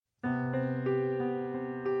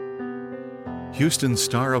Houston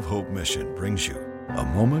Star of Hope Mission brings you a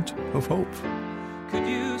moment of hope. Could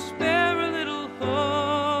you spare a little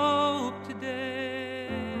hope today?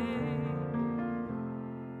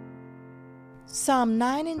 Psalm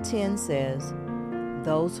 9 and 10 says,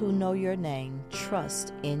 "Those who know your name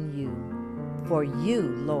trust in you. For you,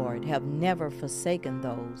 Lord, have never forsaken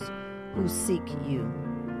those who seek you."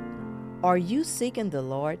 Are you seeking the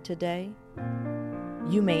Lord today?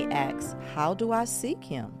 You may ask, how do I seek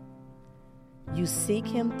Him? You seek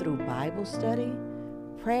Him through Bible study,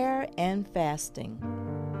 prayer, and fasting.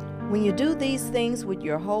 When you do these things with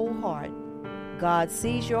your whole heart, God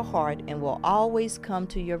sees your heart and will always come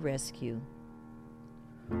to your rescue.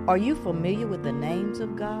 Are you familiar with the names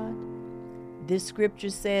of God? This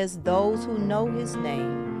scripture says those who know His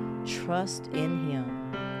name trust in Him.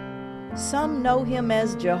 Some know Him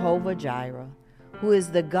as Jehovah Jireh, who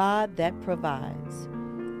is the God that provides.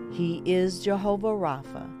 He is Jehovah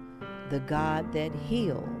Rapha, the God that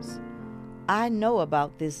heals. I know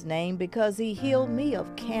about this name because He healed me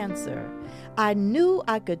of cancer. I knew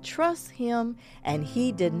I could trust Him, and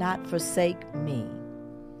He did not forsake me.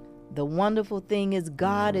 The wonderful thing is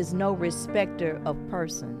God is no respecter of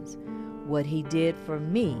persons. What He did for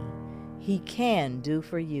me, He can do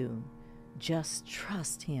for you. Just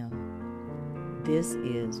trust Him. This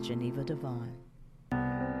is Geneva Devon.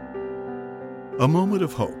 A Moment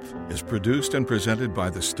of Hope is produced and presented by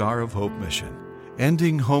the Star of Hope Mission,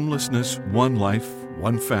 ending homelessness one life,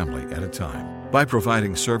 one family at a time, by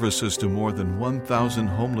providing services to more than 1,000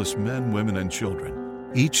 homeless men, women, and children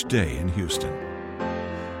each day in Houston.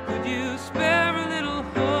 Could you spare a little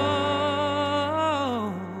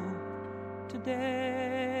hope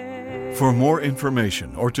today? For more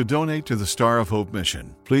information or to donate to the Star of Hope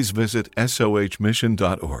Mission, please visit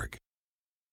sohmission.org.